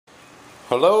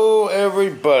Hello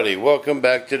everybody, welcome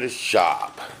back to the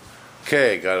shop.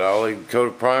 Okay, got all the coat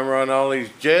of primer on all these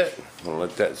jet. I'll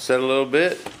let that set a little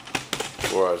bit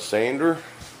before I sander.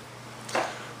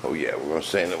 Oh yeah, we're gonna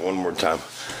sand it one more time.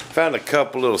 Found a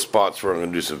couple little spots where I'm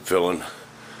gonna do some filling.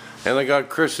 And I got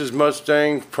Chris's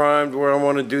Mustang primed where I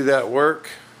want to do that work.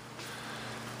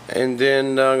 And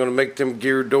then I'm gonna make them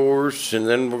gear doors, and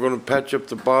then we're gonna patch up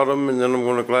the bottom, and then I'm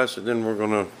gonna glass it, then we're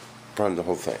gonna prime the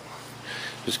whole thing.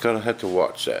 Just kind of have to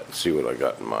watch that and see what I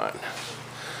got in mind.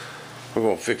 We're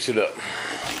going to fix it up.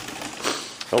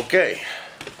 Okay.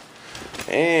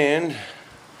 And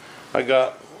I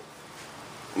got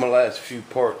my last few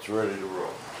parts ready to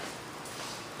roll.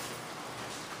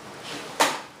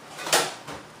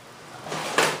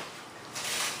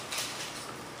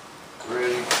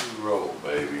 Ready to roll,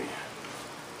 baby.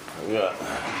 I got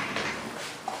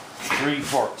 3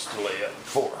 parts to lay up,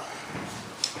 4.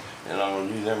 And I'm going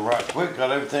to do them right quick.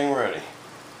 Got everything ready.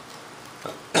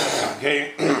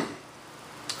 Okay.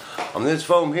 On this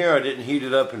foam here, I didn't heat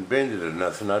it up and bend it or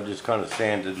nothing. I just kind of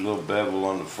sanded a little bevel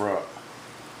on the front.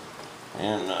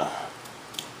 And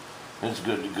it's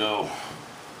good to go.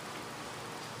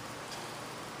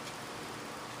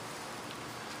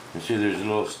 You see there's a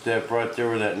little step right there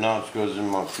where that notch goes in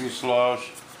my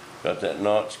fuselage. Got that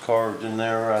notch carved in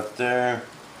there right there.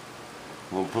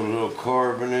 We'll put a little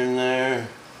carbon in there.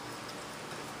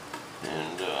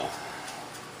 And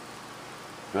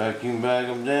vacuum bag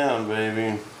them down,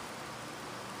 baby.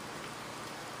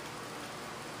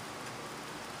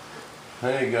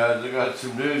 Hey guys, I got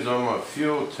some news on my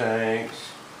fuel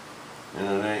tanks, and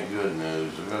it ain't good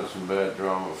news. I got some bad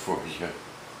drama for you.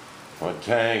 My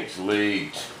tanks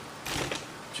leaked.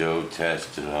 Joe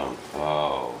tested them.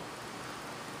 Oh.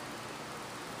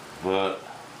 But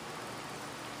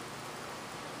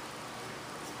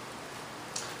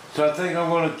so I think I'm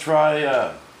going to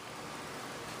try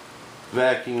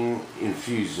vacuum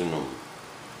infusing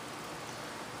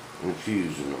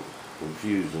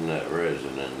that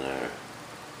resin in there.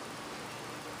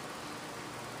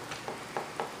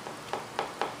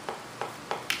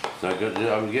 So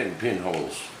I'm getting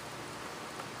pinholes.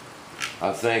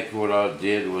 I think what I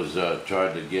did was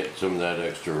tried to get some of that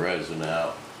extra resin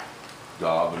out,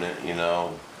 daubing it, you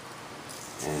know,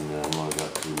 and I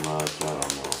got too much, I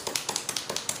don't know.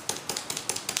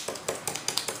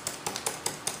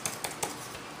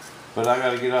 But I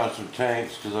gotta get out some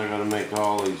tanks because I gotta make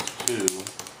all these too.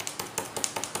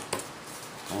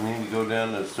 I need to go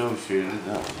down to Associated.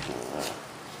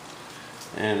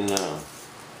 And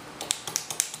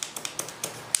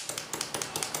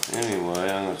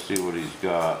anyway, I'm gonna see what he's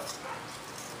got.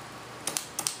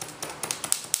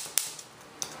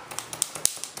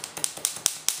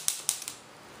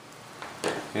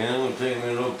 Okay, I'm gonna take me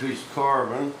a little piece of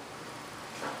carbon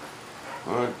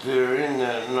right there in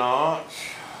that notch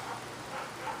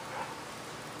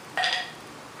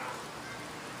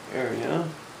area.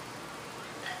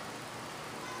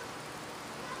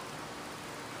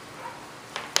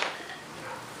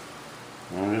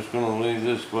 I'm just going to leave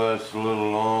this glass a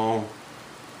little long.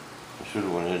 I should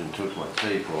have went ahead and took my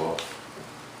tape off.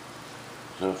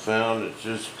 So I found it's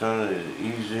just kind of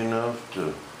easy enough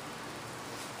to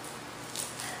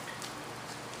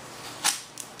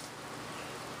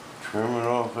trim it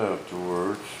off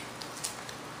afterwards.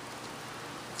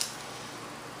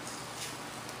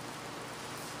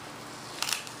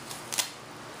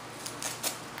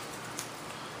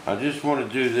 I just want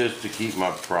to do this to keep my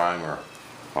primer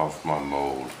off my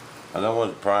mold. I don't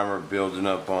want the primer building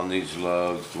up on these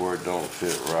lugs to where it don't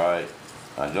fit right.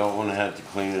 I don't want to have to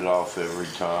clean it off every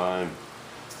time.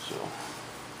 So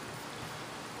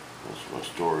that's my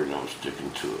story and I'm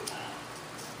sticking to it.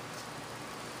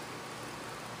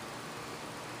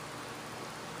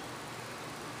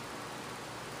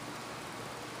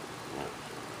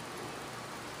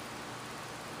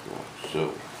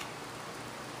 So.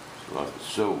 Like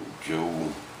so,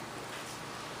 Joe.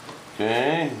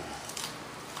 Okay.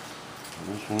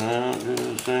 This one out, do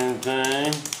the same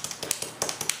thing.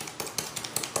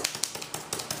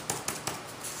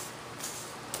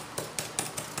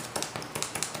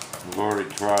 I've already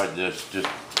tried this, just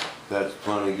that's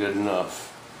plenty good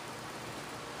enough.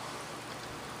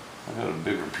 I got a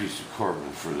bigger piece of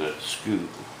carbon for that scoop.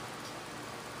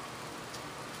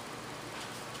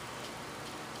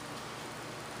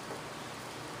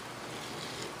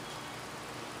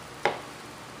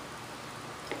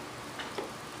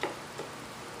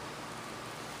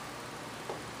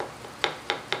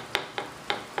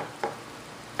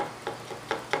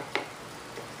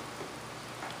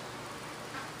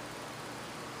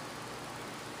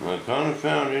 I kind of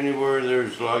found anywhere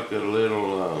there's like a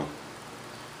little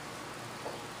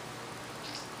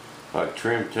like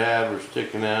trim tab or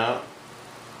sticking out,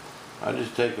 I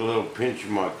just take a little pinch of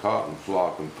my cotton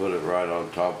flock and put it right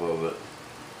on top of it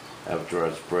after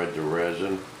I spread the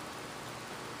resin,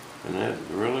 and that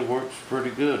really works pretty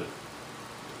good.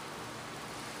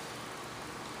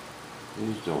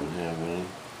 These don't have any.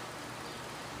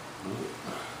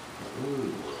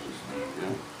 Ooh,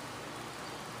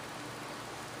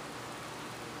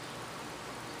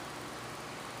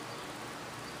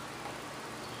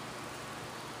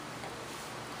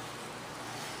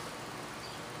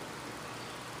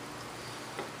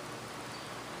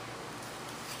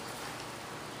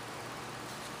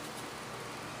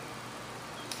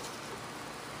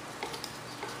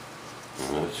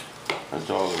 that's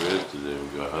all there is to them,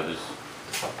 guys.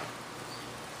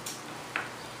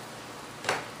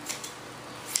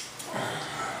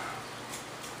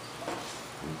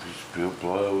 Just peel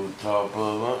ply over the top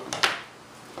of it.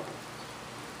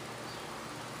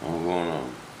 I'm gonna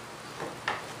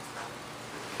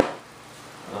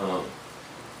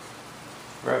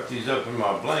wrap these up in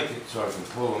my blanket so I can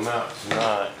pull them out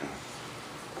tonight.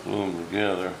 Glue them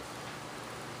together.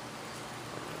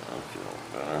 That's a little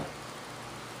better.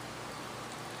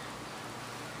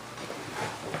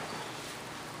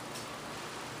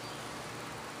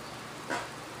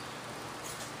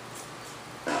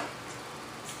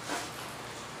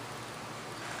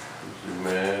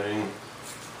 Matting.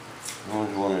 You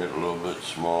always want it a little bit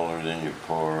smaller than your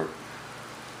part.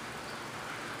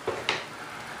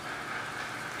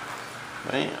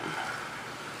 Bam.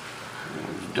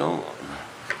 It's done.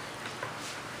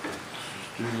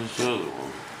 Let's do this other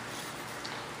one.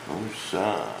 Other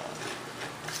side.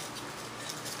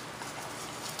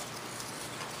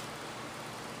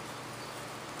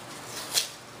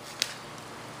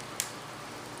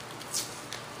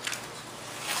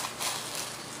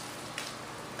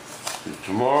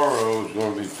 Tomorrow is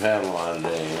going to be paddle line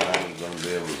day, and I ain't going to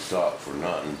be able to stop for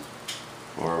nothing,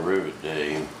 or a rivet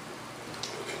day.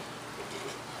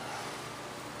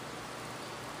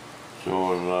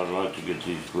 So I'd like to get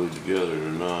these glued together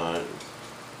tonight,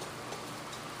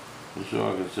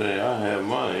 so I can say I have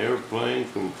my airplane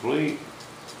complete.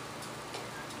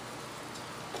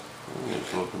 I think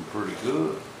it's looking pretty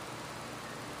good.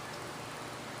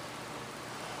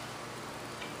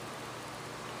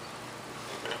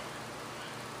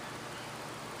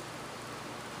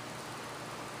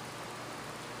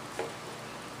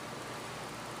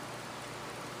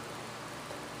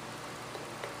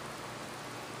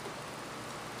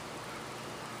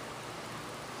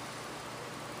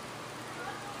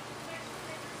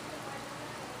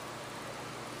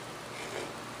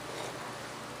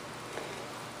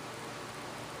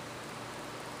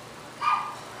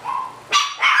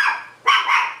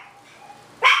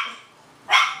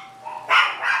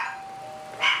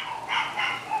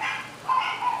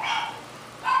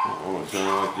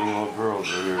 Sound like them little girls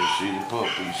are here to see the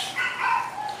puppies.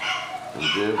 And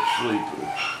Deb's sleeping.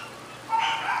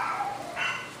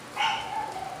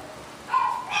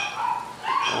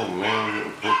 Oh man, I'm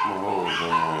gonna put my holes in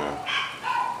there.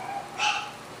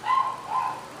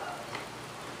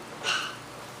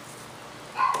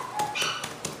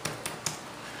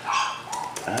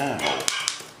 Ow.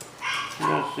 You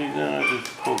guys see that? I just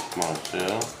poked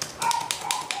myself.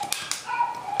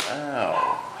 Ow.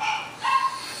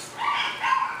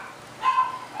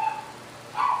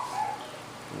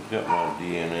 Got my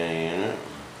DNA in it.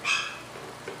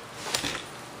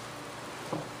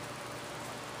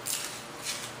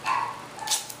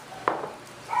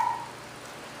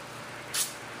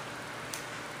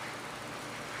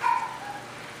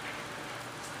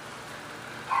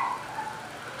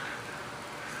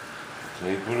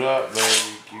 Tape it up,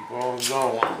 baby. Keep on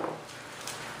going.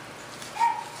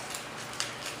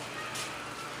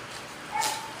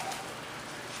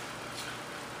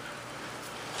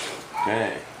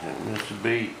 Okay, didn't miss a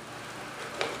beat.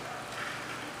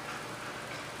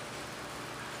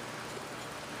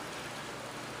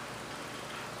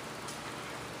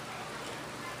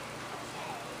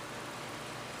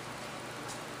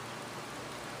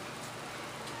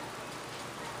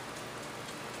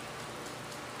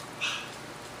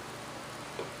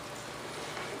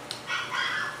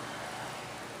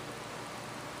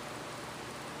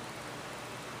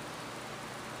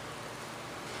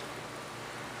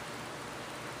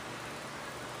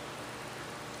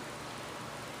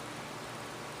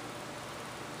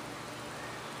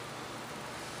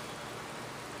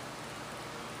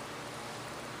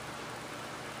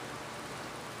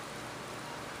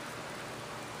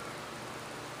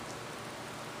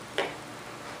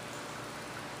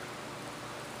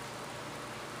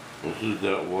 This is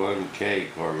that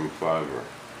 1K carbon fiber.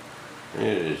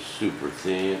 It is super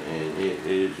thin and it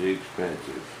is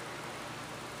expensive.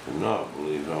 I cannot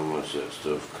believe how much that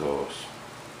stuff costs.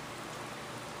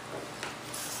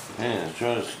 Man, let's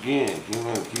try this again.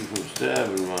 Keep from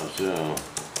stabbing myself.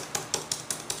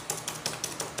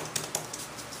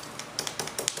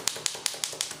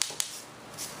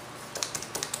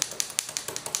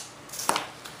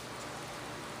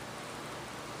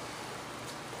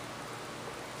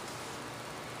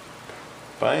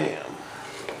 Bam.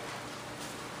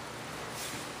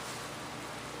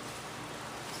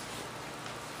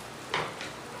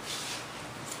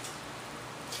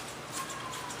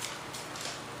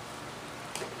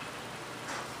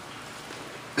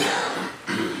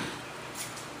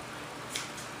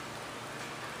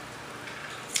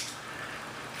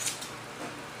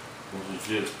 This is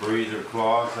just breather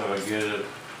cloth that I get at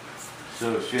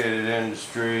Associated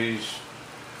Industries.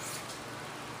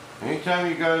 Anytime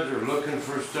you guys are looking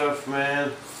for stuff,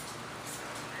 man,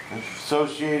 if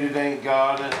Associated ain't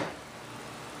got it,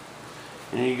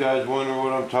 and you guys wonder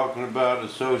what I'm talking about,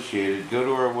 Associated, go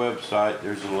to our website.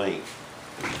 There's a link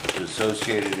to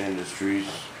Associated Industries.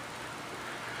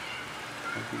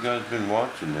 Hope you guys been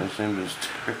watching this and been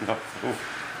staring off over.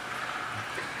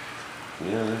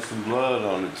 Yeah, there's some blood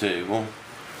on the table.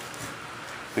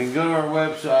 You can go to our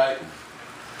website,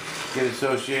 get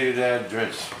Associated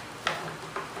address.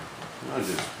 I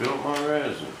just spilled my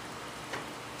resin.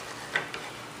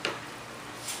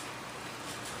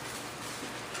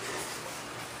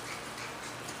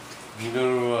 You can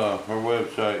go to our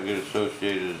website and get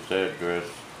Associated's address.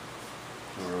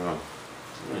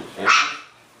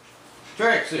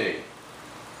 Trixie!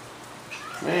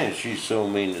 Man, she's so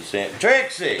mean to Sam.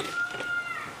 Trixie!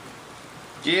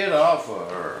 Get off of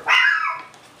her.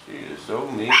 She is so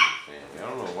mean to Sammy. I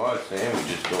don't know why Sammy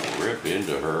just don't rip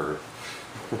into her.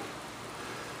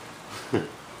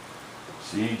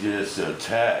 She just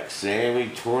attacks Sammy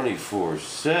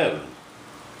 24/7.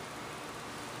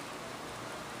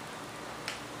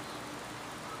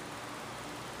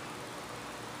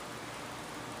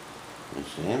 And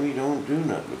Sammy don't do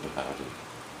nothing about it.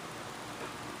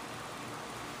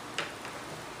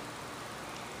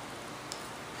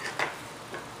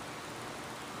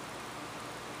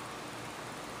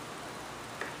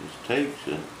 Just takes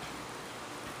it.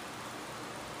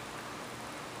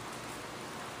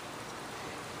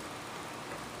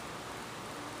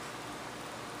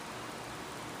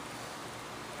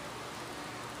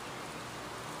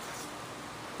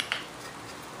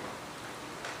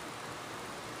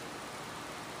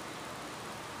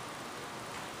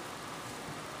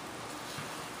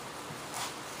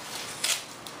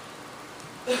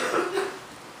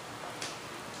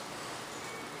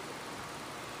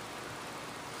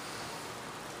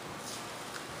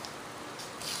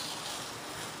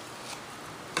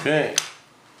 Okay,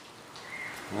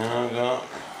 now I got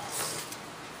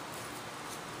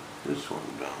this one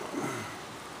done.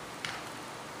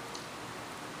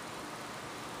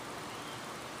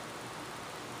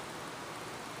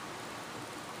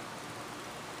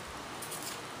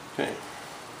 Okay.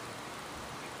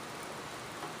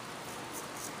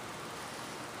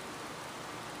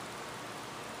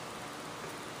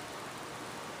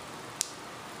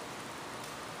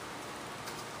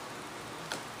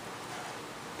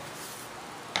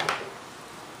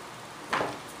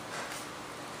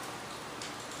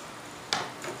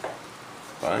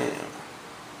 Bam.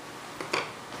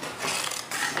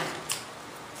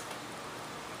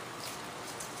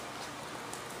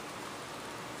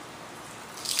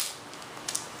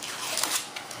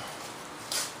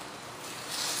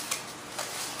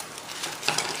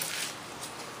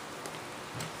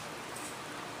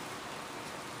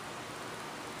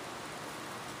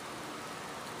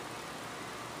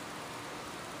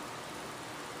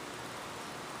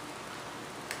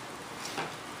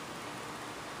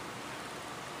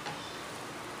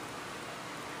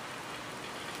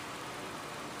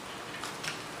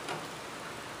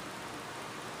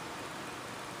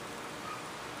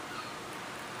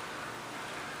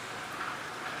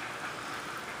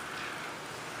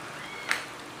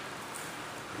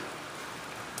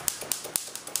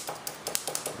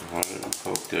 I didn't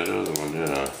poke that other one, did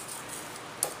I?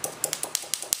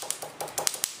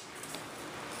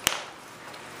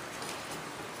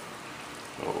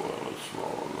 Oh well, it's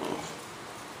small enough.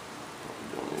 I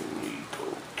don't even need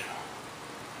poked.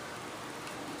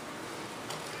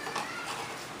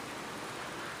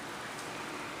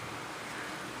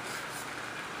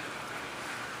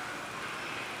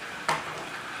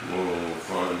 Well, we'll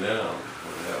find out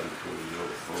what happens when you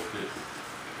don't poke it.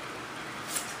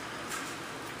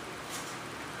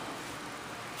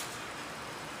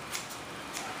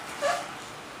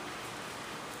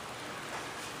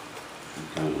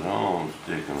 because I'm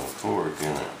sticking a fork in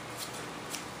it.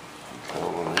 I'm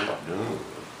calling it done.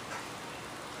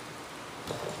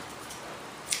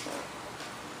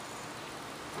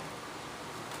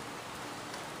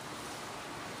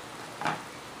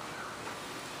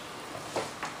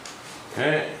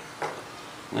 Okay,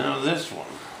 now this one.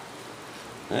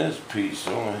 This piece,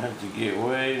 I'm going to have to get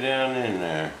way down in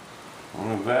there. I'm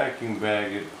going to vacuum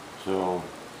bag it so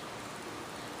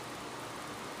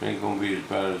it ain't going to be as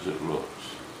bad as it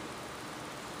looks.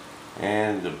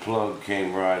 And the plug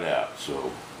came right out,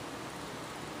 so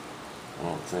I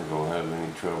don't think I'll have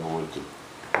any trouble with the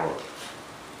parts.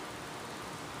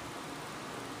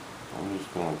 I'm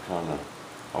just going to kind of,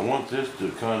 I want this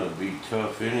to kind of be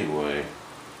tough anyway,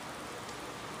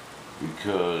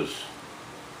 because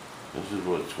this is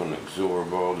what's going to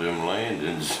absorb all them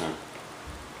landings.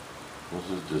 This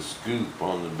is the scoop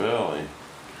on the belly.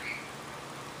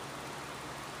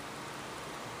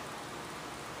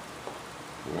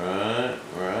 Right,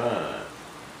 right.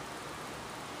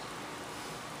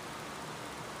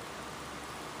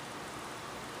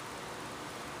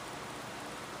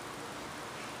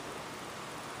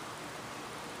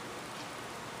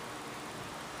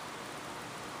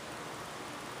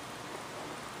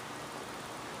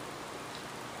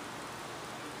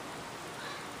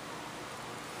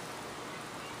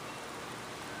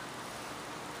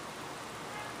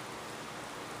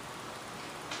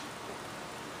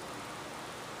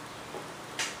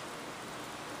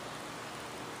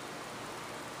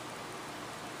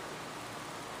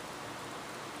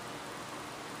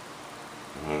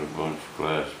 I had a bunch of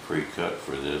glass pre-cut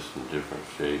for this in different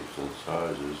shapes and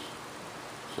sizes.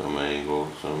 Some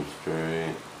angled, some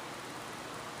straight.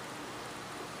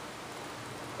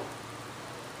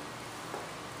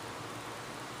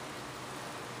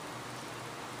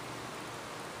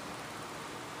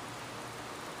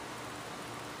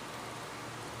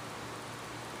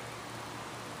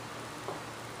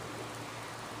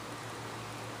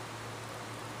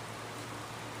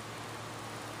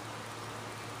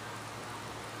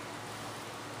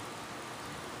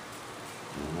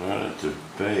 Right at the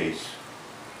base,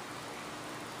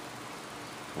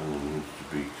 kind of needs to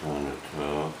be kind of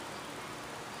tough.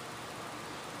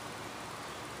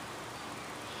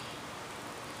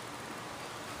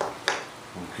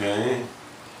 Okay.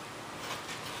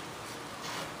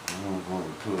 I'm going to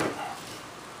put a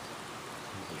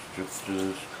strip of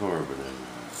this carbon in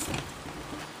there.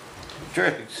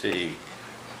 Trixie,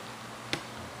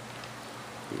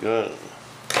 you got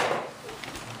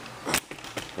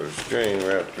her string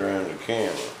wrapped around the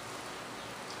camera. She's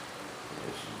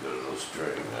got a little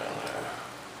string down there.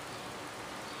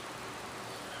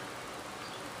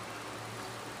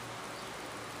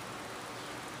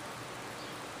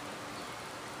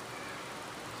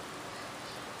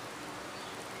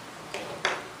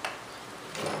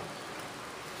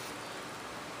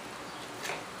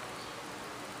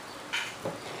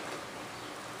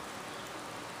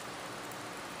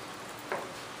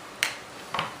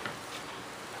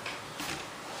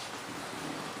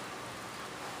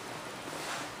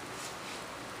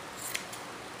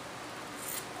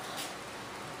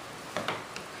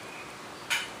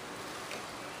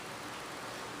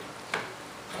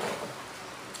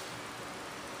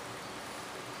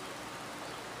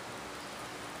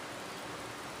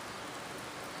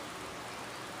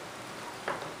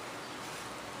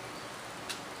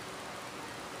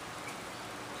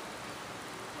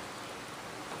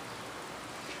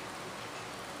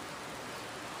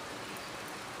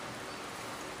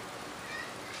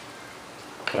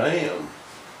 Bam.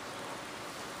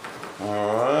 All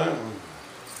right.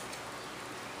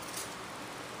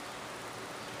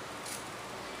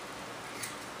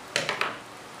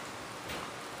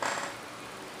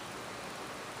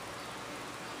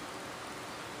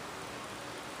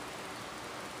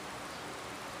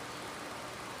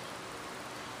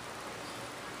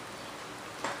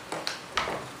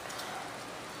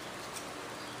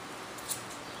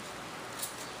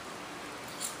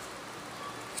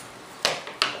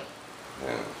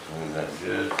 And that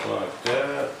just like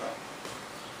that.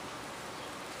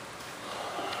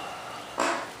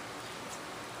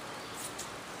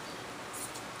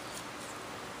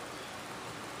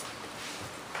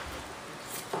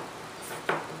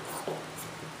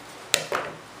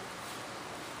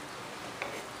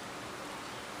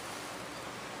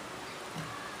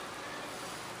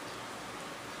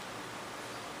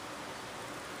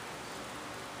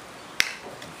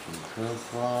 Some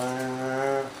cuff line in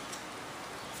there.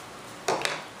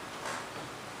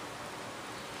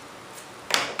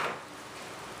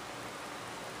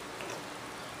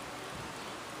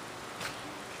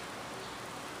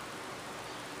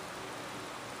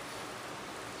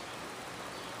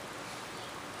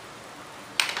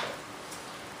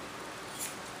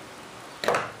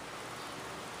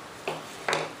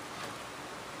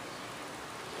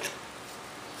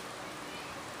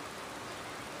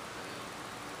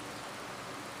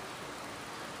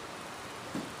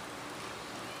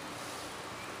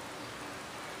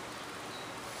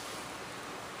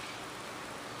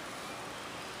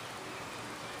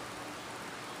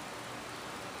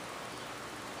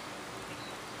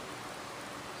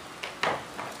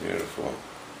 Beautiful.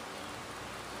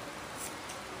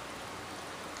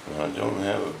 I don't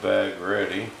have a bag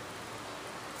ready.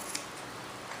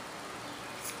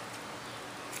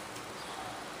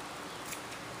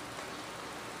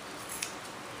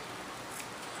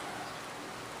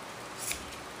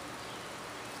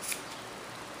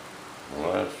 The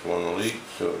last one leaked,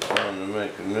 so it's time to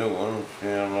make a new one. See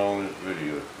how long this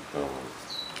video is going.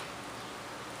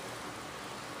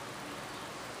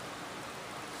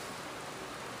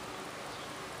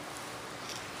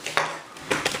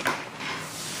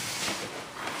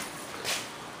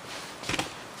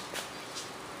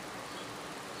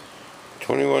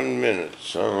 21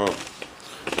 minutes.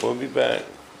 We'll be back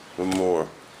with more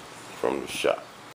from the shop.